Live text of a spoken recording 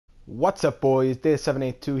What's up, boys?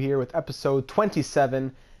 Day782 here with episode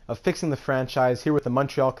 27 of Fixing the Franchise, here with the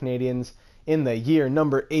Montreal Canadiens in the year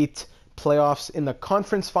number 8 playoffs in the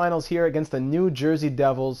conference finals here against the New Jersey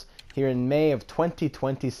Devils here in May of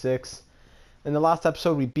 2026. In the last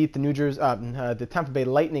episode, we beat the Tampa Bay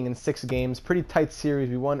Lightning in 6 games. Pretty tight series.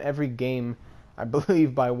 We won every game, I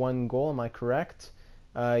believe, by 1 goal. Am I correct?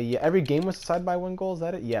 Yeah, every game was decided by 1 goal. Is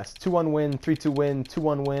that it? Yes. 2-1 win, 3-2 win,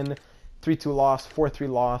 2-1 win, 3-2 loss, 4-3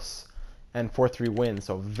 loss, and 4-3 win.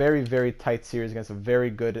 So very, very tight series against a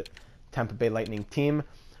very good Tampa Bay Lightning team.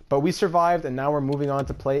 But we survived, and now we're moving on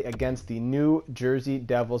to play against the New Jersey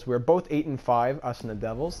Devils. We're both 8-5, us and the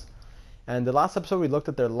Devils. And the last episode, we looked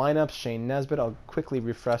at their lineups. Shane Nesbitt, I'll quickly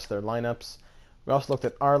refresh their lineups. We also looked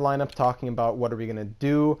at our lineup, talking about what are we going to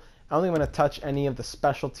do. I don't think I'm going to touch any of the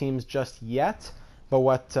special teams just yet. But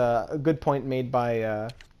what a good point made by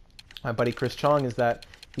my buddy Chris Chong is that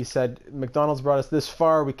he said, McDonald's brought us this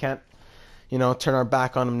far. We can't, turn our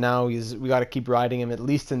back on him now. We got to keep riding him at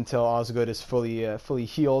least until Osgood is fully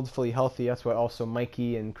healed, fully healthy. That's what also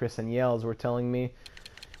Mikey and Chris and Yels were telling me.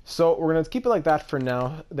 So we're going to keep it like that for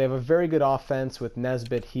now. They have a very good offense with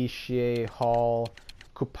Nesbitt, Hischier, Hall,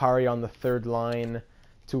 Kupari on the third line.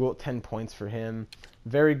 10 points for him.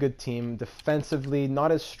 Very good team. Defensively,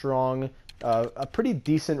 not as strong. A pretty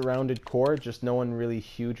decent rounded core, just no one really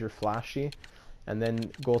huge or flashy. And then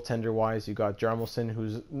goaltender-wise, you got Jarmelson,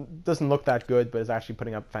 who doesn't look that good, but is actually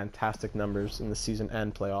putting up fantastic numbers in the season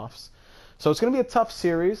and playoffs. So it's going to be a tough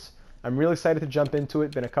series. I'm really excited to jump into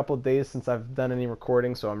it. Been a couple of days since I've done any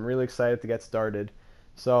recording, so I'm really excited to get started.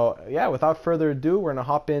 So yeah, without further ado, we're going to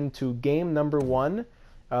hop into game number 1.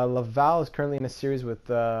 Laval is currently in a series with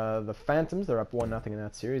the Phantoms. They're up 1-0 in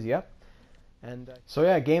that series, yep. And so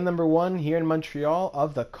yeah, game number 1 here in Montreal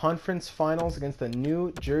of the conference finals against the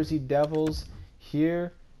New Jersey Devils.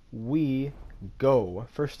 Here we go.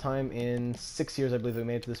 First time in 6 years, I believe, we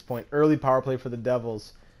made it to this point. Early power play for the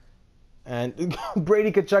Devils. And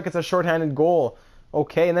Brady Tkachuk gets a shorthanded goal.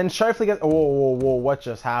 Okay, and then Scheifele gets... Whoa, what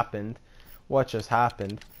just happened? What just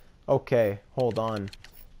happened? Okay, hold on.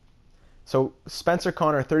 So Spencer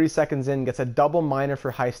Connor, 30 seconds in, gets a double minor for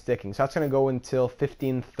high sticking. So that's going to go until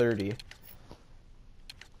 15:30.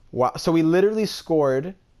 Wow, so we literally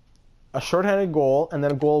scored a shorthanded goal and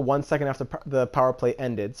then a goal 1 second after the power play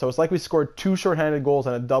ended. So it's like we scored 2 shorthanded goals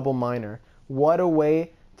and a double minor. What a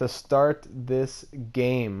way to start this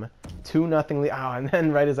game. 2-0 lead. Oh, and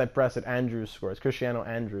then right as I press it, Andrews scores. Cristiano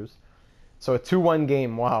Andrews. So a 2-1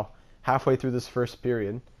 game. Wow. Halfway through this first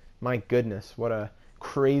period. My goodness, what a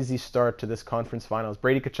crazy start to this conference finals.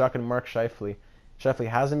 Brady Tkachuk and Mark Scheifele. Scheifele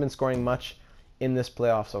hasn't been scoring much in this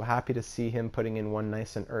playoff, so happy to see him putting in one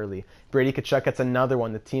nice and early. Brady Tkachuk gets another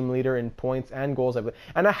one, the team leader in points and goals, I believe.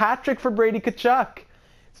 And a hat trick for Brady Tkachuk.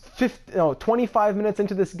 25 minutes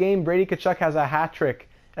into this game, Brady Tkachuk has a hat trick,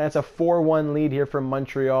 and it's a 4-1 lead here for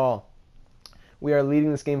Montreal. We are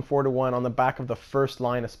leading this game 4-1 on the back of the first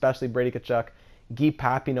line, especially Brady Tkachuk. Guy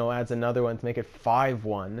Papineau adds another one to make it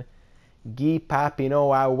 5-1. Guy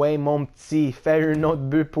Papineau, ah ouais mon petit, faire un autre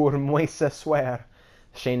but pour moi ce soir.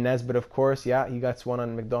 Shane Nesbitt, of course, yeah, he got one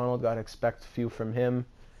on McDonald. Got to expect a few from him.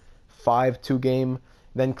 5-2 game.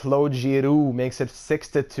 Then Claude Giroux makes it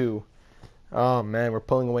 6-2. Oh, man, we're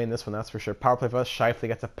pulling away in this one, that's for sure. Power play for us. Scheifele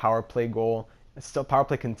gets a power play goal. It's still power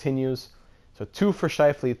play continues. So 2 for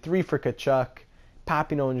Scheifele, 3 for Tkachuk.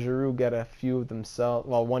 Papineau and Giroux get a few of themselves,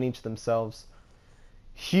 well, 1 each themselves.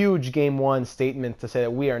 Huge game 1 statement to say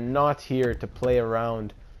that we are not here to play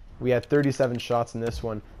around. We had 37 shots in this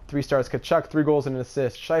one. 3 starts. Tkachuk, 3 goals and an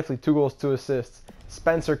assist. Scheifele, 2 goals, 2 assists.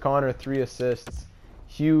 Spencer Connor, 3 assists.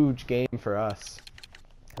 Huge game for us.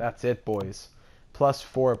 That's it, boys.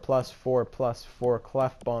 +4, +4, +4.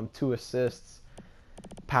 Clefbaum, 2 assists.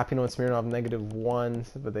 Papineau and Smirnov, -1,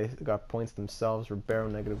 but they got points themselves. Ribeiro,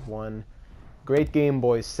 -1. Great game,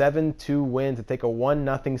 boys. 7-2 win to take a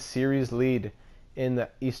 1-0 series lead in the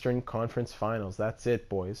Eastern Conference Finals. That's it,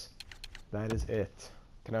 boys. That is it.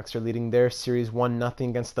 Canucks are leading their series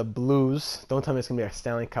 1-0 against the Blues. Don't tell me it's going to be a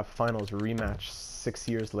Stanley Cup Finals rematch 6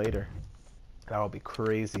 years later. That would be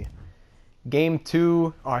crazy. Game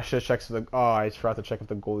 2. Oh, I should have checked if I forgot to check if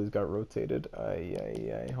the goalies got rotated.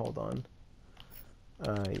 Hold on.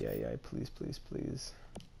 Please.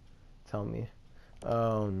 Tell me.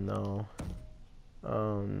 Oh, no.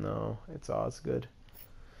 Oh, no. It's Osgood.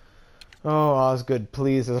 Oh, Osgood,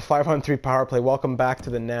 please. There's a 5-on-3 power play. Welcome back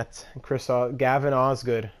to the net. Gavin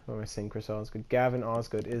Osgood. What am I saying? Chris Osgood. Gavin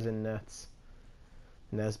Osgood is in nets.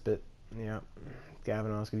 Nesbitt. Yeah.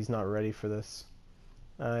 Gavin Osgood. He's not ready for this.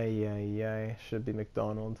 Should be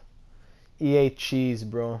McDonald. EA Cheese,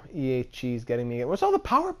 bro. EA Cheese getting me. What's all the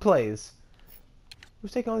power plays?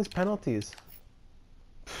 Who's taking all these penalties?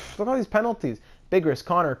 Look at all these penalties. Bigris,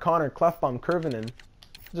 Connor, Clefbaum, Kurvinen.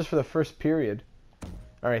 Just for the first period.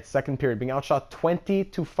 Alright, second period. Being outshot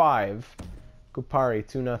 20-5. Kupari,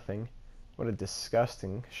 2-0. What a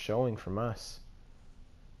disgusting showing from us.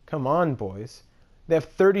 Come on, boys. They have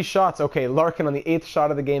 30 shots. Okay, Larkin on the 8th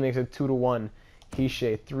shot of the game makes it 2-1.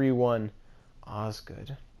 Hishe, 3-1.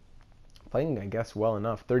 Osgood. Playing, I guess, well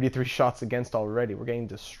enough. 33 shots against already. We're getting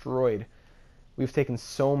destroyed. We've taken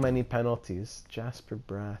so many penalties. Jasper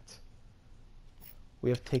Bratt. We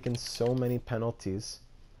have taken so many penalties.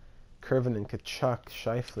 Kurvinen, Kachuk,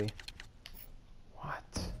 Scheifele.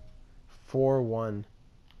 What? 4-1.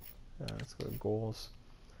 Let's go to goals.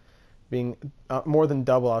 Being more than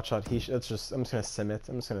double outshot. I'm just gonna sim it.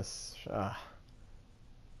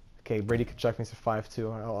 Okay, Brady Kachuk makes it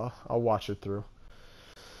 5-2. I'll watch it through.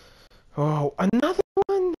 Oh, another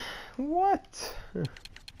one. What?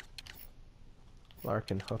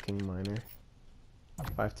 Larkin hooking minor.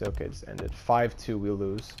 5-2. Okay, just ended. 5-2. We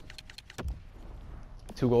lose.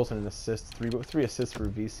 2 goals and an assist. 3 assists for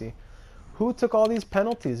VC. Who took all these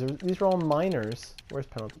penalties? These are all minors. Where's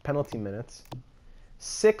penalty minutes?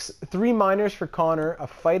 3 minors for Connor, a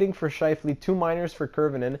fighting for Scheifele, 2 minors for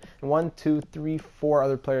Kurvinen, and 1, 2, 3, 4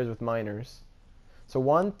 other players with minors. So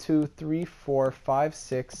 1, 2, 3, 4, 5,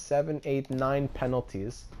 6, 7, 8, 9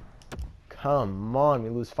 penalties. Come on, we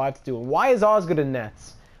lose 5-2. Why is Osgood in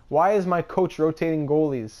nets? Why is my coach rotating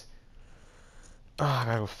goalies? Oh, I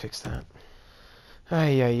gotta go fix that.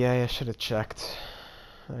 I should have checked.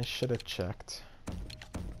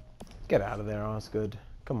 Get out of there, Osgood.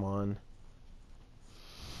 Come on.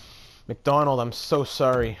 McDonald, I'm so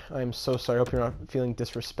sorry. I'm so sorry. I hope you're not feeling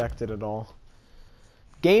disrespected at all.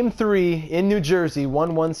 Game 3 in New Jersey,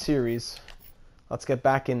 1-1 series. Let's get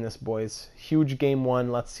back in this, boys. Huge Game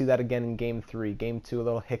 1. Let's see that again in Game 3. Game 2, a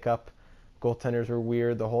little hiccup. Goaltenders were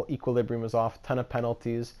weird. The whole equilibrium was off. Ton of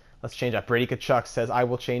penalties. Let's change that. Brady Kachuk says, I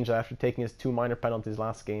will change that after taking his 2 minor penalties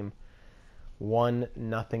last game.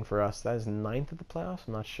 1-0 for us. That is 9th of the playoffs?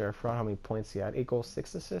 I'm not sure. I forgot how many points he had. 8 goals,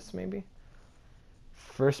 6 assists, maybe?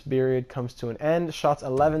 First period comes to an end. Shots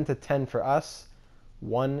 11-10 for us.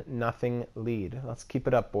 1-0 lead. Let's keep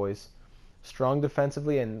it up, boys. Strong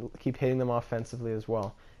defensively and keep hitting them offensively as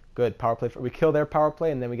well. Good. Power play. We kill their power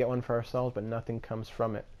play and then we get one for ourselves, but nothing comes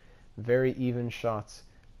from it. Very even shots.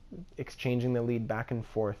 Exchanging the lead back and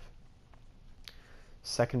forth.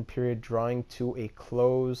 Second period drawing to a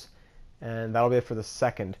close. And that'll be it for the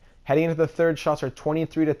second. Heading into the third, shots are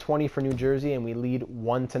 23-20 for New Jersey and we lead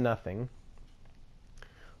 1-0.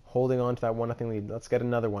 Holding on to that 1-0 lead. Let's get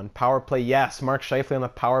another one. Power play, yes. Mark Scheifele on the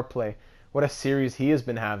power play. What a series he has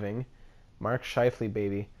been having. Mark Scheifele,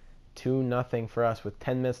 baby. 2-0 for us with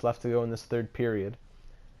 10 minutes left to go in this third period.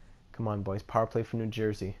 Come on, boys. Power play for New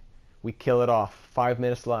Jersey. We kill it off. 5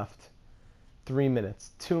 minutes left. 3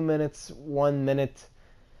 minutes. 2 minutes. 1 minute.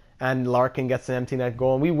 And Larkin gets an empty net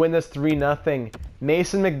goal. And we win this 3-0.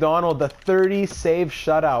 Mason McDonald, the 30-save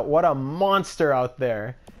shutout. What a monster out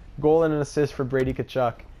there. Goal and an assist for Brady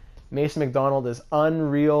Kachuk. Mason McDonald is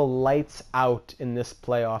unreal, lights out in this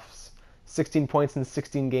playoffs. 16 points in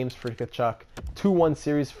 16 games for Kachuk. 2-1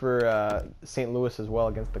 series for St. Louis as well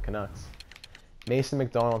against the Canucks. Mason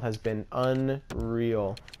McDonald has been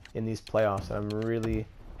unreal in these playoffs. And I'm really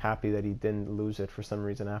happy that he didn't lose it for some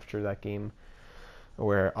reason after that game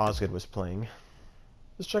where Osgood was playing.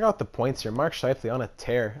 Just check out the points here. Mark Scheifele on a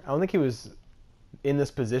tear. I don't think he was in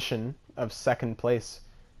this position of second place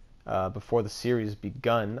before the series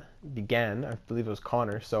began. I believe it was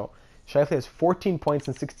Connor. So Scheifele has 14 points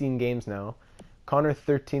in 16 games now. Connor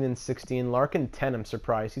 13 and 16. Larkin 10. I'm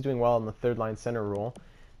surprised. He's doing well in the third line center role.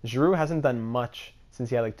 Giroux hasn't done much since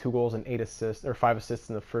he had like 2 goals and 8 assists or 5 assists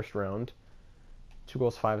in the first round. 2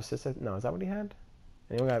 goals, 5 assists. No, is that what he had?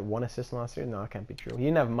 And he only got 1 assist in the last series? No, that can't be true. He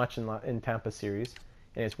didn't have much in Tampa series.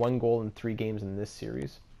 And it's 1 goal in 3 games in this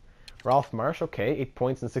series. Ralph Marsh, okay. 8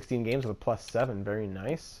 points in 16 games with a +7. Very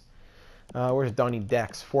nice. Where's Donnie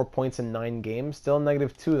Dex? 4 points in 9 games. Still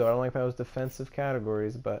 -2, though. I don't like those defensive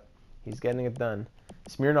categories, but he's getting it done.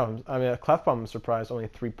 Smirnov, Clefbaum, I'm surprised. Only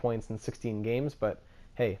 3 points in 16 games, but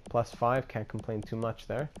hey, +5. Can't complain too much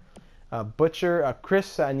there. Butcher,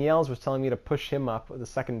 Chris Niels was telling me to push him up with the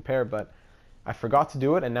second pair, but I forgot to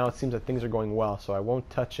do it, and now it seems that things are going well, so I won't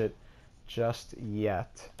touch it just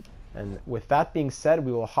yet. And with that being said,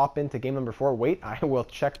 we will hop into game number 4. Wait, I will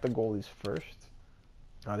check the goalies first.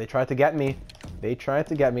 They tried to get me.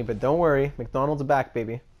 But don't worry. McDonald's back,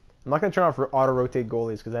 baby. I'm not going to turn off auto-rotate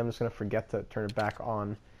goalies because I'm just going to forget to turn it back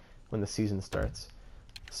on when the season starts.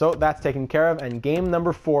 So that's taken care of. And game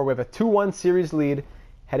number 4, we have a 2-1 series lead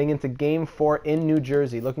heading into Game 4 in New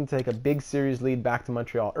Jersey, looking to take a big series lead back to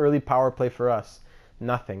Montreal. Early power play for us.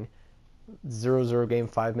 Nothing. 0-0 game,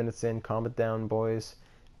 5 minutes in. Calm it down, boys.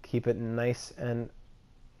 Keep it nice and...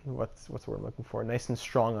 What's the word I'm looking for? Nice and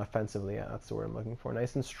strong offensively. Yeah, that's the word I'm looking for.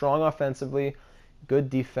 Nice and strong offensively. Good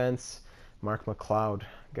defense. Mark McLeod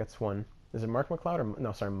gets one. Is it Mark McLeod or...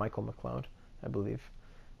 No, sorry, Michael McLeod, I believe.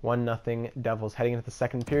 1-0 Devils heading into the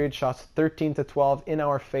second period. Shots 13-12 in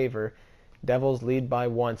our favor. Devils lead by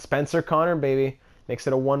 1. Spencer Connor, baby. Makes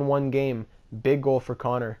it a 1-1 game. Big goal for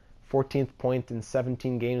Connor. 14th point in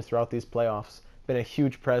 17 games throughout these playoffs. Been a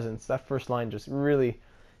huge presence. That first line just really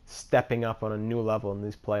stepping up on a new level in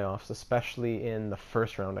these playoffs, especially in the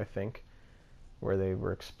first round, I think, where they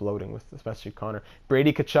were exploding with especially Connor.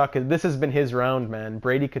 Brady Tkachuk, this has been his round, man.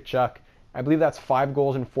 Brady Tkachuk. I believe that's 5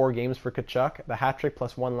 goals in 4 games for Tkachuk. The hat trick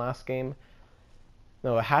plus 1 last game.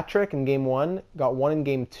 No, a hat trick in game 1, got 1 in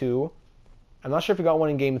game 2. I'm not sure if he got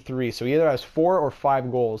 1 in game 3, so he either has 4 or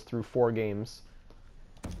 5 goals through 4 games.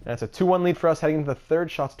 And it's a 2-1 lead for us heading into the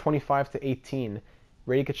third. Shots 25-18.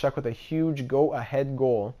 Brady Tkachuk with a huge go-ahead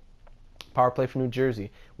goal. Power play for New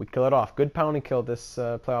Jersey. We kill it off. Good penalty kill this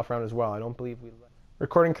playoff round as well. I don't believe we...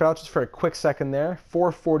 Recording cut out just for a quick second there.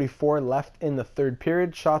 4:44 left in the third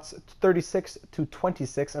period. Shots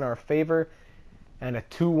 36-26 in our favor. And a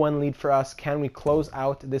 2-1 lead for us. Can we close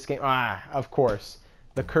out this game? Ah, of course.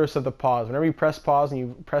 The curse of the pause. Whenever you press pause and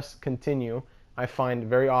you press continue, I find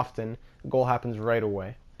very often the goal happens right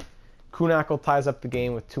away. Kuhnackel ties up the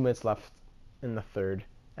game with 2 minutes left in the third.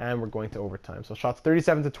 And we're going to overtime. So shots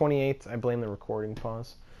 37-28. I blame the recording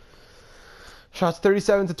pause. Shots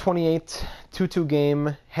 37-28. 2-2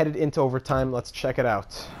 game. Headed into overtime. Let's check it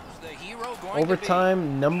out.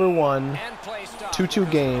 Overtime number 1. 2-2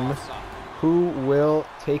 game. Who will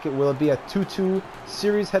take it? Will it be a 2-2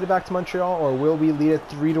 series headed back to Montreal, or will we lead it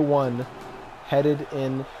 3-1 headed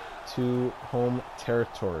into home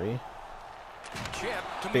territory?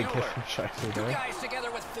 Big hit from Scheifele there. Guys together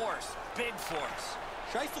with force. Big force.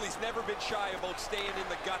 Scheifele's never been shy about staying in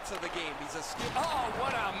the guts of the game. He's a skilled... Oh,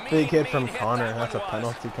 what a big hit from Connor. That's a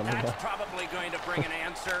penalty coming up. Probably going to bring an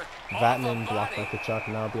answer. Vatanen blocked by Tkachuk.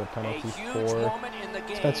 Now it'll be a penalty for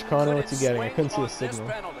Spencer Connor. What's he getting? I couldn't see a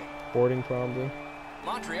signal. Boarding probably.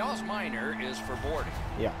 Montreal's minor is for boarding.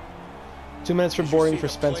 Yeah. 2 minutes for boarding for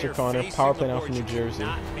Spencer Connor. Power play now from New Jersey.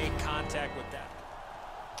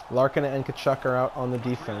 Larkin and Tkachuk are out on the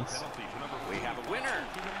defense. We have a winner.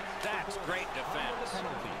 That's great defense.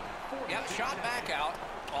 Yep, shot back out.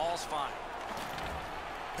 All's fine.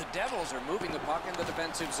 The Devils are moving the puck in the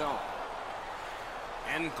defensive zone.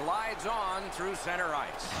 And glides on through center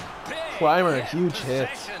ice. Clymer, huge hit.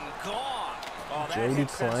 Gone. Oh, Jody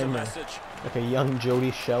Clymer. Like a young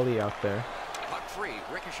Jody Shelley out there. Puck free,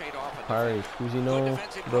 ricocheted off at Kupari,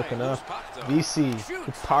 Kuzino, broken up. VC,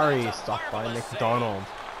 Kupari, stopped by McDonald.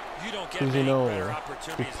 Kuzino,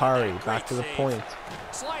 Kupari, back to the point.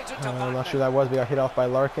 I'm not sure that was. We got hit off by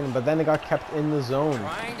Larkin, but then it got kept in the zone.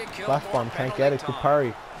 Left bomb, can't get it.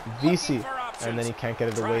 Kupari, VC, and then he can't get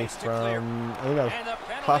it away from... I think that was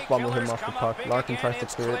Clef bomb will hit him off the puck. Larkin tries to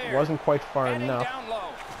clear it. Wasn't quite far enough.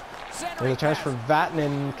 There's a chance for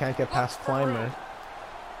Vatanen. Can't get past Clymer.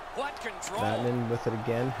 Vatanen with it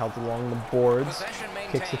again. Held along the boards.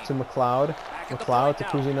 Kicks it to McLeod. McLeod to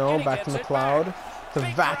Kuzino. Back to McLeod. To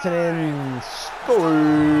Vatanen.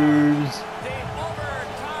 Scores!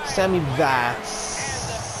 Sammy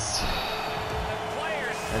Vats.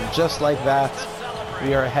 And just like that,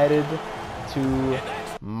 we are headed to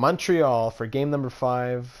Montreal for game number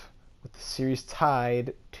 5 with the series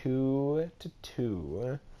tied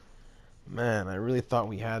 2-2. Man, I really thought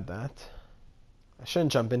we had that. I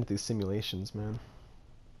shouldn't jump into these simulations, man.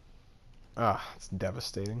 Ah, it's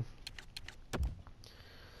devastating.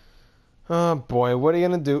 Oh boy, what are you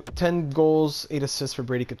gonna do? 10 goals, 8 assists for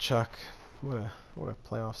Brady Tkachuk. What a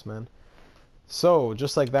playoffs, man. So,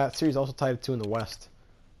 just like that, series also tied at 2 in the West.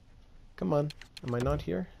 Come on, am I not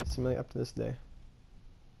here? Simulate up to this day.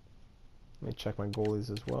 Let me check my goalies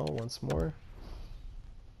as well once more.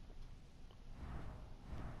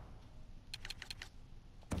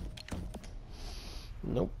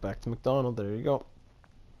 Nope, back to McDonald. There you go.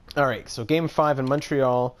 Alright, so game 5 in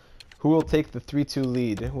Montreal. Who will take the 3-2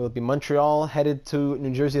 lead? Will it be Montreal headed to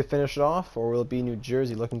New Jersey to finish it off? Or will it be New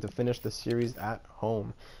Jersey looking to finish the series at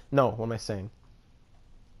home? No, what am I saying?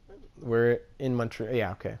 We're in Montreal.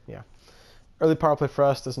 Yeah, okay, yeah. Early power play for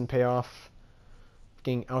us doesn't pay off.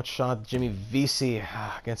 Getting outshot Jimmy Vesey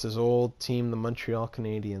against his old team, the Montreal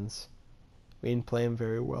Canadiens. We didn't play him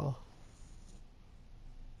very well.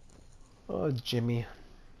 Oh, Jimmy.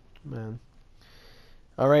 Man.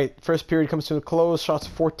 All right, first period comes to a close. Shots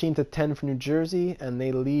 14-10 for New Jersey, and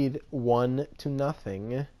they lead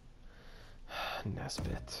 1-0.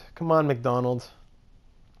 Nesbitt. Come on, McDonald.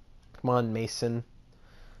 Come on, Mason.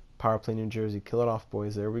 Power play New Jersey. Kill it off,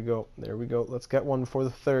 boys. There we go. There we go. Let's get one before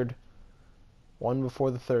the third. One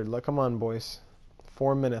before the third. Come on, boys.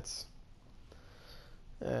 4 minutes.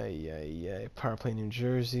 Power play New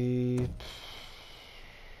Jersey.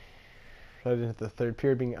 Headed into the third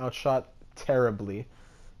period, being outshot terribly.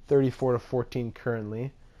 34-14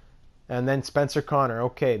 currently. And then Spencer Connor.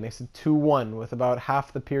 Okay, makes it 2-1 with about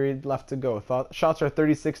half the period left to go. Shots are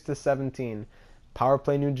 36-17. Power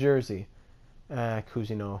play New Jersey.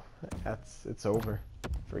 Cousineau. It's over.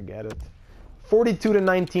 Forget it.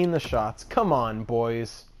 42-19 the shots. Come on,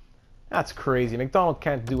 boys. That's crazy. McDonald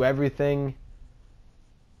can't do everything.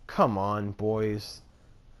 Come on, boys.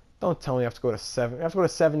 Don't tell me we have to go to 7. We have to go to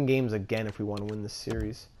 7 games again if we want to win this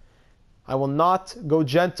series. I will not go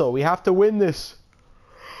gentle. We have to win this.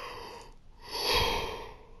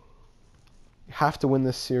 We have to win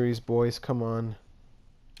this series, boys. Come on.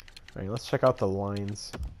 All right, let's check out the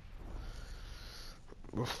lines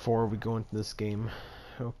before we go into this game.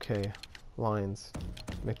 Okay, lines.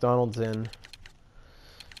 McDonald's in.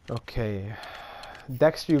 Okay.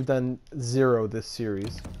 Dexter, you've done 0 this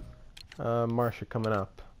series. Marcia coming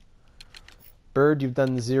up. Bird, you've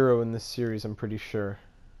done 0 in this series, I'm pretty sure.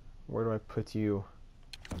 Where do I put you?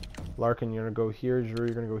 Larkin, you're going to go here. Drew,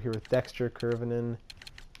 you're going to go here with Dexter. Kurvinen.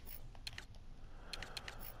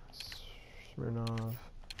 Smirnov.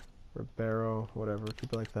 Ribeiro. Whatever.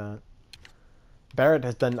 Keep it like that. Barrett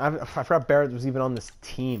has done... I forgot Barrett was even on this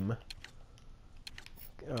team.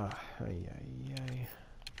 Do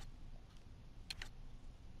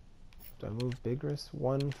I move Bigris?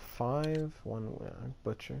 1-5?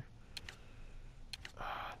 Butcher.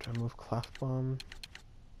 Do I move Clefbaum?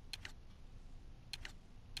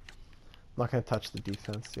 I'm not going to touch the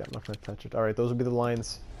defense. Yeah, I'm not going to touch it. Alright, those will be the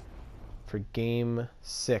lines for Game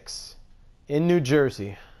 6 in New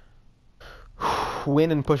Jersey.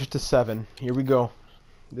 Win and push it to 7. Here we go.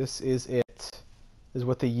 This is it. This is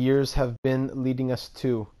what the years have been leading us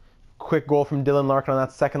to. Quick goal from Dylan Larkin on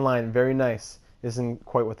that second line. Very nice. Isn't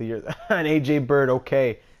quite what the years... And AJ Bird,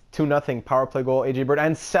 okay. 2-0 power play goal. AJ Bird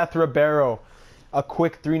and Seth Ribeiro. A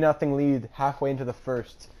quick 3-0 lead halfway into the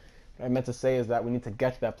first. What I meant to say is that we need to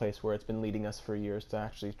get to that place where it's been leading us for years to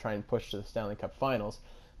actually try and push to the Stanley Cup Finals.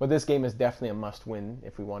 But this game is definitely a must-win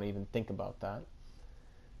if we want to even think about that.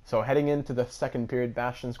 So heading into the second period,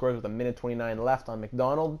 Bastian scores with 1:29 left on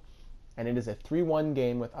McDonald. And it is a 3-1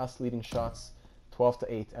 game with us leading shots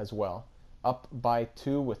 12-8 as well. Up by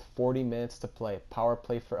 2 with 40 minutes to play. Power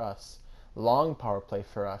play for us. Long power play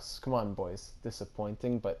for us. Come on, boys.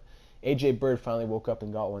 Disappointing, but AJ Bird finally woke up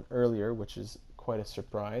and got one earlier, which is quite a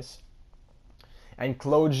surprise. And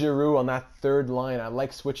Claude Giroux on that third line. I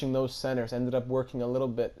like switching those centers. Ended up working a little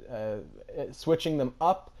bit. Switching them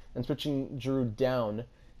up and switching Giroux down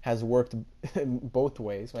has worked both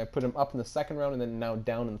ways. When I put him up in the second round and then now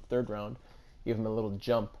down in the third round, give him a little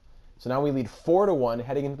jump. So now we lead 4-1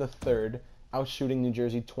 heading into the third, outshooting New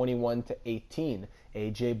Jersey 21-18.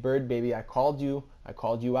 AJ Bird, baby, I called you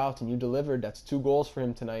out and you delivered. That's 2 goals for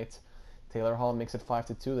him tonight. Taylor Hall makes it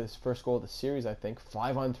 5-2. This first goal of the series, I think.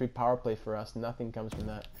 5-on-3 power play for us. Nothing comes from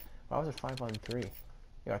that. Why was it 5-on-3? You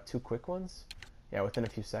got 2 quick ones? Yeah, within a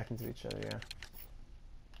few seconds of each other, yeah.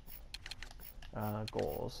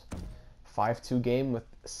 Goals. 5-2 game with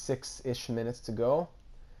 6-ish minutes to go.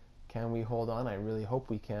 Can we hold on? I really hope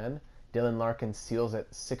we can. Dylan Larkin seals it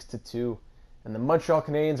 6-2. And the Montreal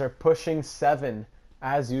Canadiens are pushing 7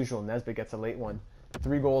 as usual. Nesbitt gets a late one.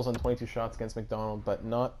 3 goals on 22 shots against McDonald, but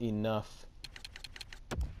not enough.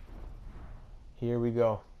 Here we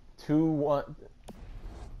go. 2-1.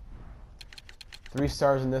 3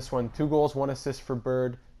 stars in this one. 2 goals, 1 assist for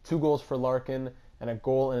Bird, 2 goals for Larkin, and a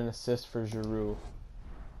goal and an assist for Giroux.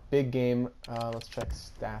 Big game. Let's check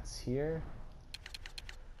stats here.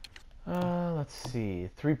 Let's see.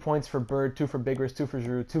 3 points for Bird, 2 for Bigris, 2 for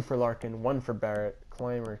Giroux, 2 for Larkin, 1 for Barrett.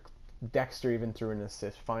 Clymer, Dexter even threw an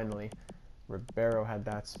assist, finally. Ribeiro had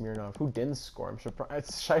that. Smirnov, who didn't score. I'm surprised.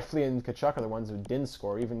 It's Scheifele and Tkachuk are the ones who didn't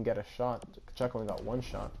score, even get a shot. Tkachuk only got 1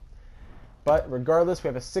 shot. But regardless, we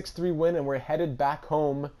have a 6-3 win, and we're headed back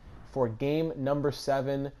home for game number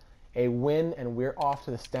 7. A win, and we're off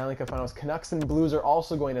to the Stanley Cup Finals. Canucks and Blues are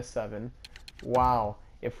also going to 7. Wow.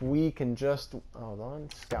 If we can just... Hold on,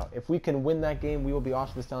 scout. If we can win that game, we will be off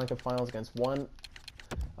to the Stanley Cup Finals against one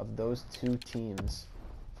of those 2 teams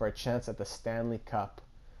for a chance at the Stanley Cup.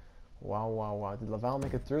 Wow, wow, wow. Did Laval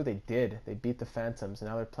make it through? They did. They beat the Phantoms, and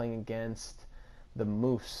now they're playing against the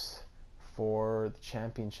Moose for the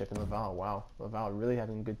championship in Laval. Wow, Laval really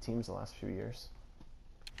having good teams the last few years.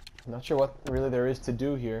 I'm not sure what really there is to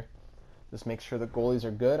do here. Just make sure the goalies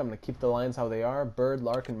are good. I'm going to keep the lines how they are. Bird,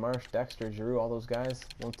 Larkin, Marsh, Dexter, Giroux, all those guys.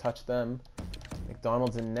 Won't touch them.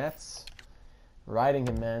 McDonald's in nets. Riding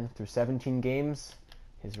him, man, through 17 games.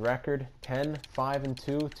 His record, 10, 5, and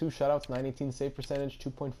 2. 2 shutouts, 918 save percentage,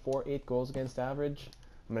 2.48 goals against average.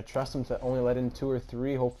 I'm going to trust him to only let in 2 or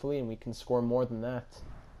 3, hopefully, and we can score more than that.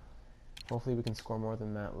 Hopefully we can score more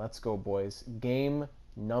than that. Let's go, boys. Game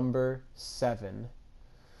number 7.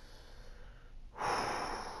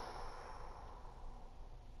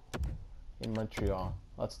 In Montreal.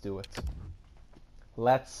 Let's do it.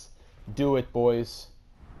 Let's do it, boys.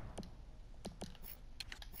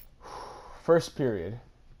 First period.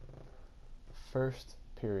 First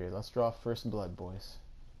period. Let's draw first blood, boys.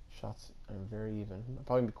 Shots are very even. I'll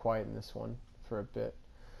probably be quiet in this one for a bit.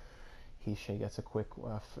 Hishe gets a quick,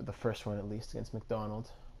 for the first one at least, against McDonald.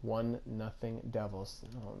 1-0 Devils.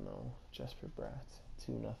 Oh no, Jesper Bratt.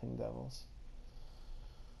 2-0 Devils.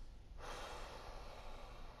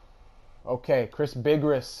 Okay, Chris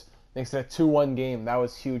Bigris makes it a 2-1 game. That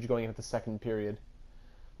was huge going into the second period.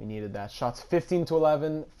 We needed that. Shots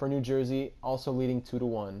 15-11 for New Jersey, also leading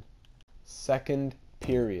 2-1. Second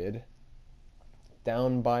period.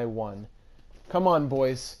 Down by 1. Come on,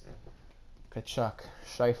 boys. Kachuk,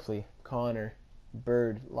 Scheifele, Connor,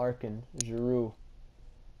 Bird, Larkin, Giroux,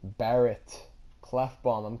 Barrett,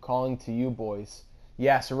 Clefbaum. I'm calling to you, boys.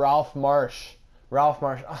 Yes, Ralph Marsh. Ralph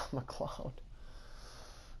Marsh. Ah, McLeod.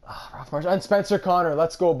 Ralph Marsh. And Spencer Connor.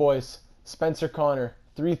 Let's go, boys. Spencer Connor.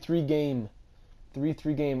 3-3 game.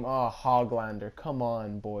 3-3 game. Hoglander. Come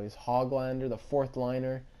on, boys. Hoglander, the fourth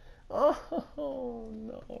liner. Oh,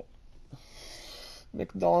 no.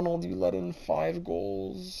 McDonald, you let in 5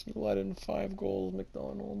 goals. You let in 5 goals,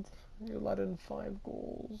 McDonald. You let in 5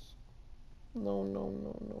 goals. No, no,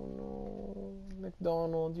 no, no, no.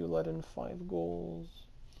 McDonald, you let in 5 goals.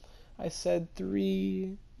 I said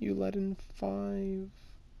 3. You let in 5.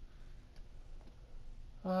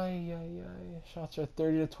 Ay, ay, ay. Shots are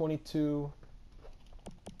 30-22.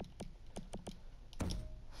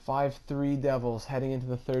 5-3 Devils heading into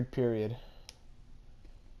the third period.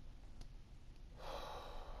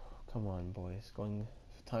 Come on, boys. Going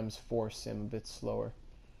 ×4 sim a bit slower.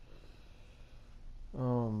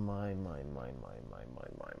 Oh my.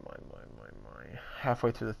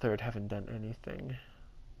 Halfway through the third, haven't done anything.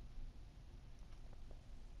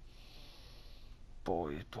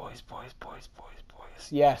 Boys.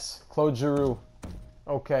 Yes, Claude Giroux.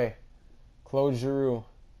 Okay. Claude Giroux.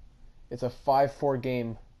 It's a 5-4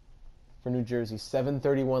 game for New Jersey.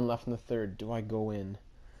 7:31 left in the third. Do I go in?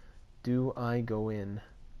 Do I go in?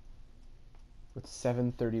 With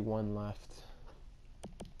 7:31 left.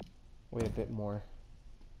 Wait a bit more.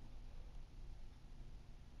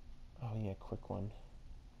 Oh yeah, quick one.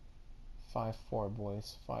 5-4,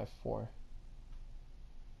 boys. 5-4.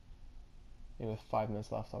 Maybe with 5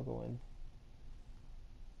 minutes left, I'll go in.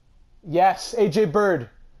 Yes, AJ Bird.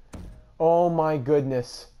 Oh my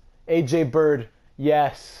goodness. AJ Bird.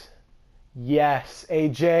 Yes. Yes,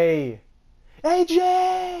 AJ.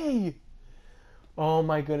 AJ! Oh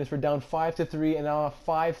my goodness, we're down 5-3 and now a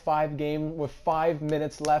 5-5 game with 5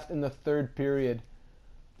 minutes left in the third period.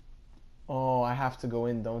 Oh, I have to go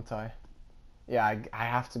in, don't I? Yeah, I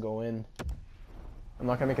have to go in. I'm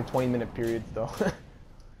not going to make a 20-minute period, though.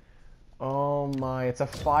 Oh my, it's a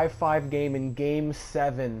 5-5 game in Game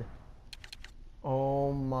 7.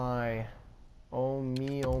 Oh my. Oh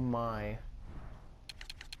me, oh my.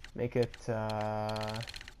 Make it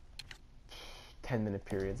 10-minute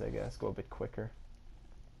periods, I guess. Go a bit quicker.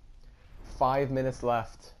 5 minutes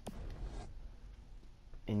left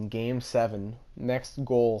in Game 7. Next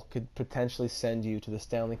goal could potentially send you to the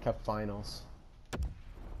Stanley Cup Finals.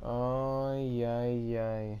 Oh,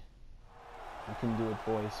 yay. We can do it,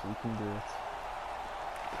 boys. We can do it.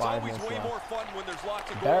 It's always way more fun when there's lots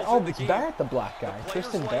of Barrett, goals in the it's game. Barrett the black guy.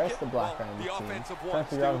 Tristan Like Barrett's the black guy on the the team. offensive Trying ones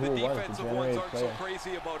to figure out do. who The it was, the defensive ones generated aren't player. so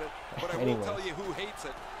crazy about it, but I will Anyways. tell you who hates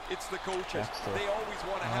it. It's the coaches. Dexter. They always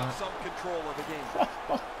want to have some control of the game.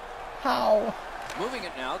 How? Moving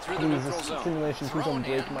it now through the Please, neutral this zone. simulation keeps on Thrown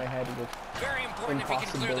in. breaking my head with Very important if he can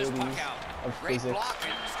clear this puck impossibilities out. of Great physics. block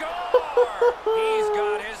and score! He's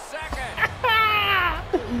got his second.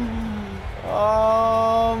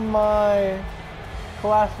 Oh my.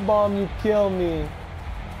 Clefbaum, you kill me.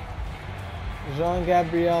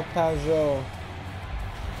 Jean-Gabriel Pajot.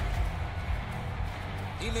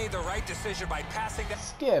 He made the right decision by passing that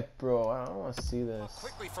Skip, bro. I don't want to see this.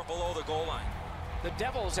 quickly from below the goal line. The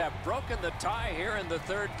Devils have broken the tie here in the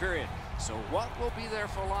third period. So what will be their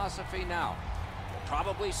philosophy now?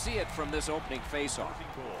 Probably see it from this opening faceoff.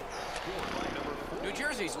 New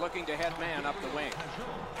Jersey's looking to head man up the wing.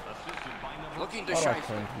 Looking to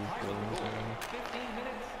Scheifele.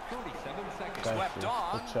 Swept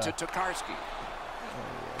on to Tokarski.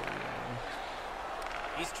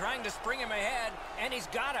 He's trying to spring him ahead, and he's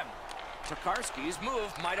got him. Tokarski's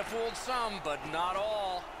move might have fooled some, but not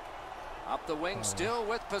all. Up the wing, still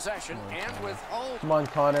with possession, and with come on,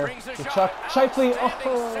 Connor. the Chuck. Scheifele.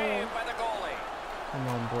 Oh, save by the goalie. Come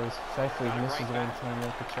on, boys. Scheifele misses one time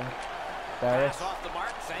with the Chuck. Barrett. Pass off the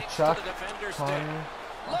mark, thanks Chuck. to the defender's Connor.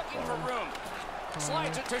 stick. Looking for room.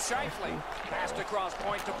 Slides it to Scheifele. Passed across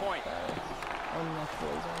point to point.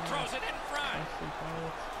 Throws it in front.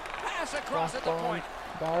 Pass across at the point.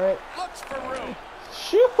 Barrett. Looks for room.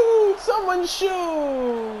 Shoot! Someone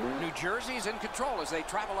shoot! New Jersey's in control as they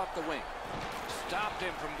travel up the wing. Stopped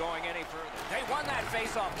him from going any further. They won that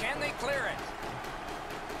faceoff. Can they clear it?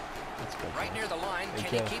 That's good. Right near the line. AJ.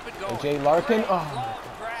 Can he keep it going? AJ Larkin. Great Oh.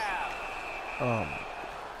 glove grab.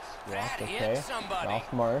 Ralph, That okay. hit somebody.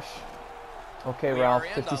 Ralph Marsh. Okay, We Ralph. are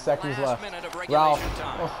in 50 the seconds last left. minute of Ralph. regulation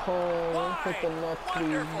time. Oh, hit the net, please,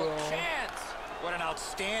 Wonderful bro. chance. What an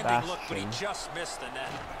outstanding That's look, but he him. just missed the net.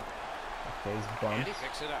 Okay, he's And bumped. he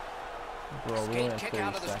picks it up. Bro, we Skate only have kick 30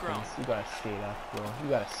 out of the scrum. seconds. You gotta skate up, bro. You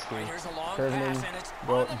gotta skate. Here's a long Curvening. pass, and it's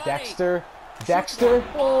Bro, on the money. Dexter. Shoots Dexter. one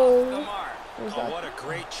off the Oh. mark. Where's Oh, that? what a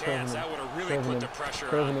great chance. That would have really Curving put him. the pressure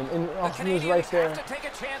Curving on. him. And, The oh, he was Canadians right there. have to take a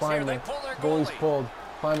chance here. Climber. They pull their Goalie's goalie. pulled.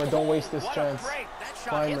 Climber, don't waste this What chance. a break. That shot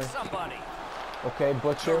Climber. hit somebody. Okay,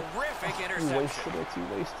 Butcher. Terrific You interception. wasted it. You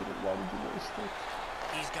wasted it. Why did you waste it?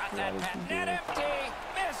 He's got Why that did pat. you do Net it? empty.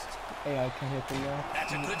 Missed. AI can hit them now.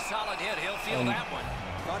 That's a good solid hit. He'll feel that one.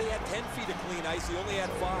 Thought he had 10 feet of clean ice. He only had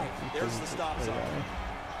 5. There's the stop sign.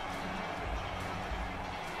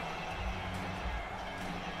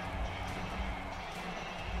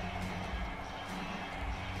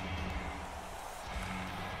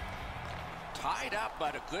 Tied up,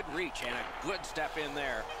 but a good reach and a good step in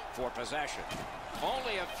there for possession.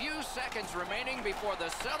 Only a few seconds remaining before the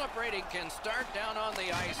celebrating can start down on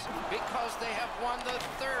the ice because they have won the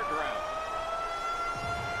third round.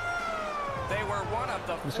 They were one of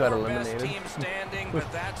the Just got 4 best eliminated. teams standing,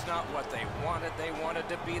 but that's not what they wanted. They wanted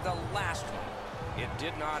to be the last one. It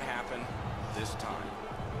did not happen this time.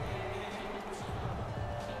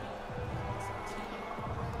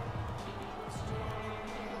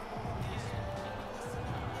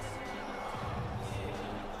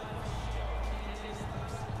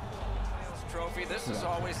 Trophy. This is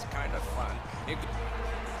always kind of fun.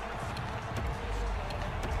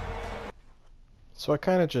 So I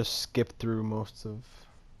kind of just skipped through most of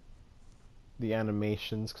the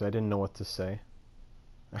animations because I didn't know what to say.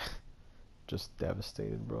 Just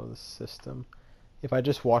devastated, bro, the system. If I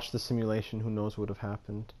just watched the simulation, who knows what would have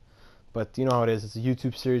happened. But you know how it is. It's a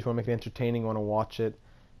YouTube series. Want to make it entertaining. Want to watch it.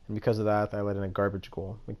 And because of that, I let in a garbage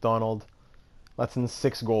goal. McDonald lets in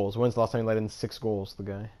 6 goals. When's the last time he let in 6 goals, the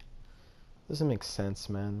guy? Doesn't make sense,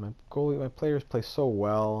 man. My players play so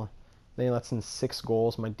well. Then he lets in 6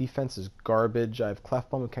 goals. My defense is garbage. I have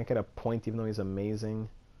Clefbaum who can't get a point even though he's amazing.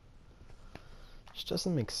 Just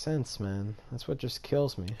doesn't make sense, man. That's what just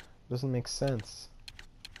kills me. Doesn't make sense.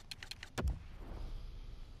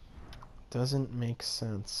 Doesn't make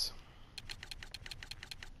sense.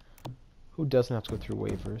 Who doesn't have to go through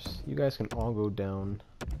waivers? You guys can all go down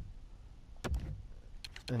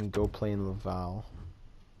and go play in Laval.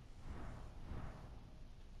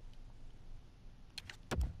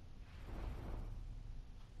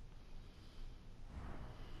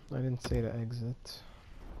 I didn't say to exit.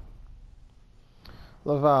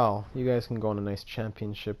 Laval, you guys can go on a nice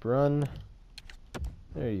championship run.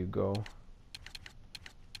 There you go.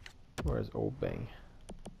 Where's Obey?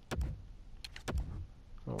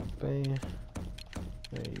 Obey.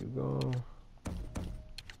 There you go.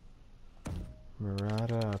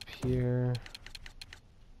 Murata up here.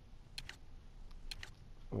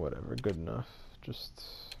 Whatever, good enough.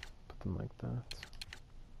 Just put them like that.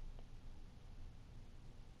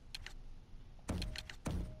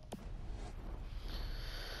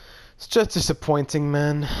 It's just disappointing,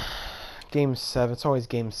 man. Game 7. It's always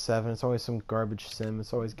Game 7. It's always some garbage sim.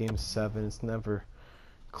 It's always Game 7. It's never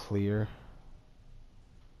clear.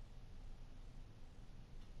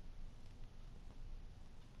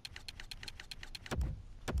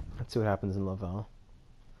 Let's see what happens in Laval.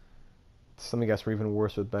 Some of you guys were even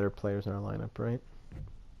worse with better players in our lineup, right?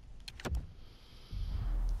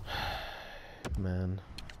 Man.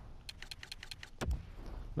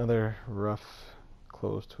 Another rough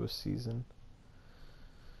close to a season.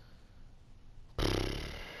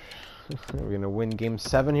 We're gonna win Game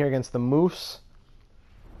 7 here against the Moose.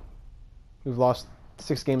 We've lost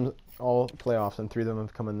 6 games all playoffs, and 3 of them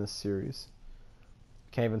have come in this series.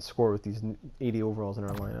 Can't even score with these 80 overalls in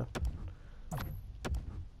our lineup.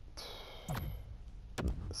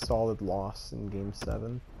 Solid loss in Game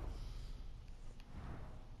 7.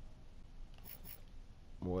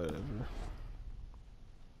 Whatever.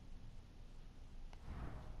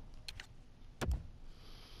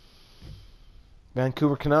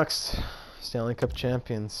 Vancouver Canucks, Stanley Cup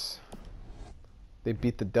champions. They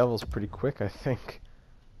beat the Devils pretty quick, I think.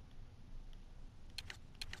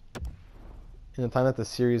 In the time that the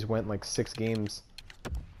series went like 6 games,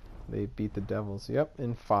 they beat the Devils. Yep,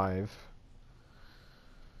 in 5.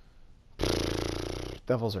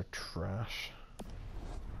 Devils are trash.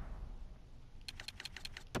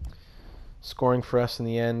 Scoring for us in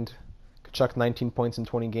the end. Kachuk 19 points in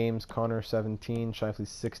 20 games. Connor 17. Shifley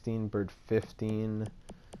 16. Bird 15.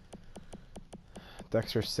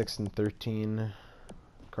 Dexter 6 and 13.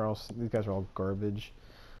 Carlson, these guys are all garbage.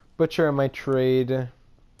 Butcher I might trade. You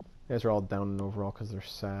guys are all down in overall because they're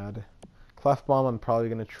sad. Clefbaum I'm probably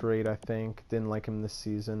going to trade, I think. Didn't like him this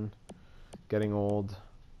season. Getting old.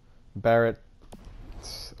 Barrett,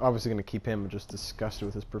 obviously going to keep him, just disgusted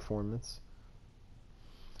with his performance.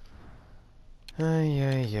 Ay,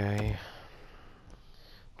 ay, ay.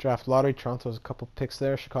 Draft lottery, Toronto's a couple picks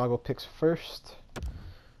there. Chicago picks first.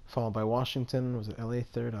 Followed by Washington. Was it LA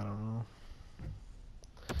third? I don't know.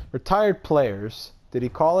 Retired players. Did he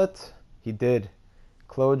call it? He did.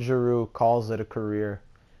 Claude Giroux calls it a career.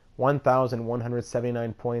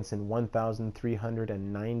 1,179 points in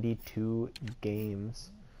 1,392 games.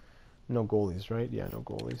 No goalies, right? Yeah, no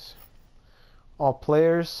goalies. All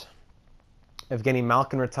players. Evgeny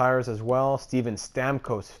Malkin retires as well. Steven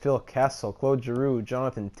Stamkos, Phil Kessel, Claude Giroux,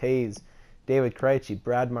 Jonathan Toews, David Krejci,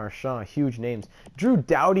 Brad Marchand. Huge names. Drew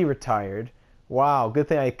Doughty retired. Wow, good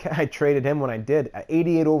thing I traded him when I did. At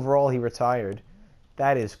 88 overall, he retired.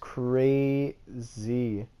 That is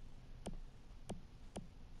crazy.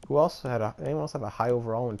 Who else had anyone else have a high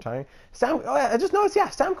overall when retiring? Oh yeah, I just noticed, yeah,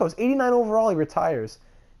 Stamkos, 89 overall, he retires.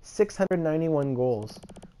 691 goals.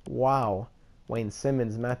 Wow. Wayne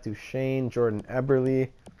Simmons, Matt Duchene, Jordan Eberle.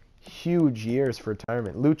 Huge years for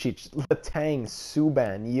retirement. Lucic, Letang,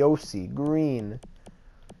 Subban, Yossi, Green.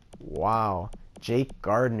 Wow. Jake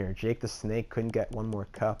Gardner. Jake the Snake couldn't get one more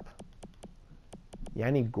cup.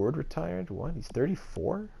 Yanni Gourde retired? What? He's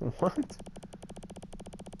 34? What?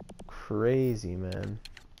 Crazy, man.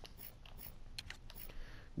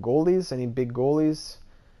 Goalies? Any big goalies?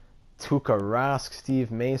 Tuukka Rask, Steve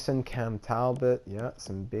Mason, Cam Talbot. Yeah,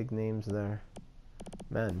 some big names there.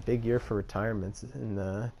 Man, big year for retirements in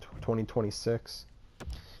 2026.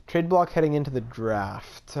 Trade block heading into the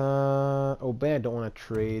draft. Obey, I don't want to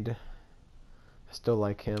trade. I still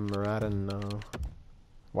like him. Murata, no.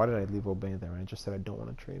 Why did I leave Obey there? I just said I don't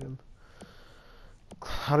want to trade him.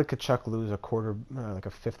 How did Kachuk lose a quarter, like a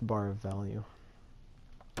 5th bar of value?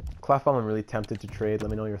 Clefbaum, I'm really tempted to trade.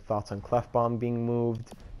 Let me know your thoughts on Clefbaum being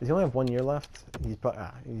moved. Does he only have 1 year left?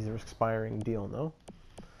 He's an expiring deal, no?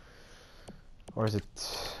 Or is it...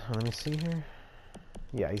 Let me see here.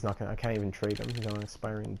 Yeah, he's not gonna... I can't even trade him. He's on an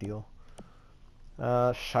expiring deal.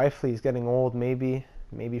 Shifley's getting old, maybe.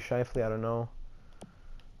 Maybe Shifley, I don't know.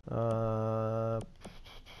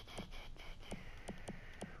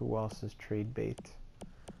 Who else is trade bait?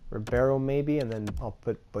 Ribeiro, maybe, and then I'll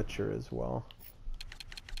put Butcher as well.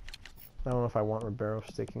 I don't know if I want Ribeiro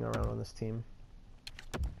sticking around on this team.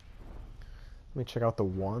 Let me check out the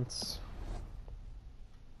wants.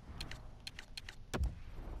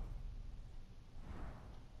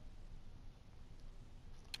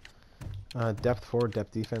 Depth forward,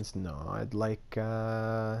 depth defense. No, I'd like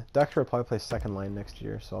Dexter will probably play 2nd line next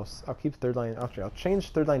year, so I'll keep 3rd line. Actually, I'll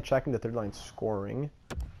change 3rd line checking to 3rd line scoring.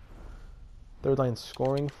 3rd line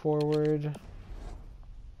scoring forward,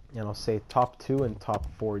 and I'll say top 2 and top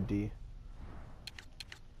 4D.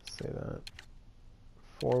 Say that.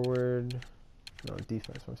 Forward, no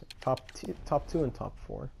defense. Top 2 and top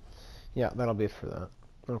 4. Yeah, that'll be it for that.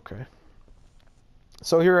 Okay.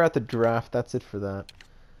 So here we're at the draft. That's it for that.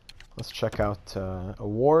 Let's check out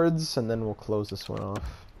awards, and then we'll close this one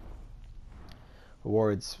off.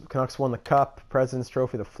 Awards. Canucks won the Cup, President's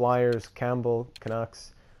Trophy, the Flyers, Campbell,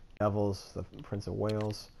 Canucks, Devils, the Prince of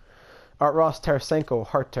Wales. Art Ross, Tarasenko,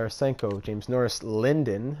 Hart, Tarasenko, James Norris,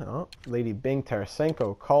 Linden, Lady Bing,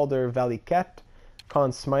 Tarasenko, Calder, Valiquette,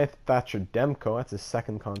 Conn Smythe, Thatcher, Demko, that's his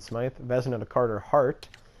 2nd Conn Smythe, Vezina to Carter, Hart,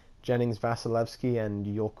 Jennings, Vasilevsky, and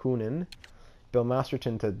Jolkunen, Bill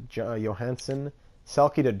Masterton to Johansson,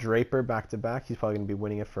 Selke to Draper back-to-back. He's probably going to be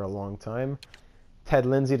winning it for a long time. Ted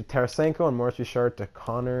Lindsay to Tarasenko, and Maurice Richard to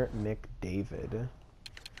Connor McDavid.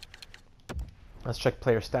 Let's check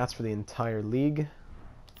player stats for the entire league.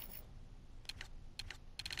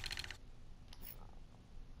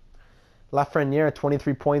 Lafreniere,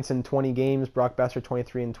 23 points in 20 games. Brock Besser,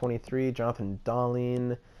 23 in 23. Jonathan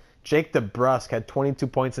Dahleen. Jake DeBrusk had 22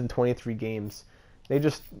 points in 23 games. They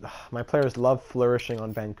just... my players love flourishing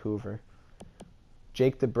on Vancouver.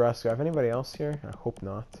 Jake DeBrusk. Do I have anybody else here? I hope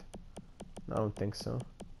not. I don't think so.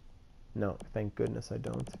 No, thank goodness I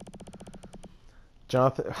don't.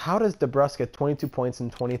 Jonathan... How does DeBrusk get 22 points in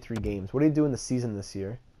 23 games? What did he do in the season this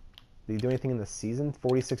year? Did he do anything in the season?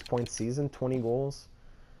 46-point season? 20 goals?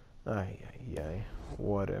 Ay,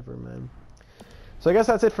 whatever, man. So I guess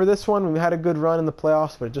that's it for this one. We had a good run in the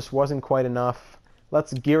playoffs, but it just wasn't quite enough.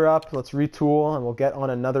 Let's gear up, let's retool, and we'll get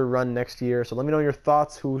on another run next year. So let me know your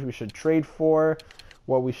thoughts, who we should trade for,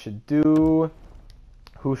 what we should do,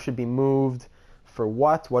 who should be moved for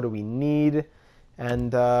what do we need,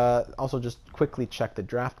 and also just quickly check the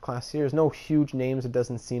draft class here. There's no huge names, it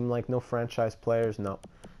doesn't seem like. No franchise players,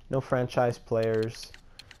 no franchise players.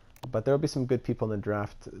 But there will be some good people in the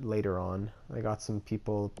draft later on. I got some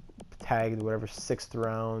people tagged, whatever, 6th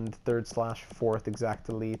round, 3rd/4th exact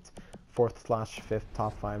elite, 4th/5th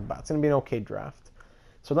top 5. But it's going to be an okay draft.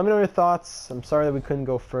 So let me know your thoughts. I'm sorry that we couldn't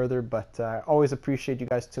go further, but I always appreciate you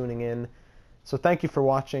guys tuning in. So thank you for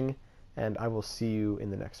watching, and I will see you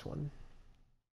in the next one.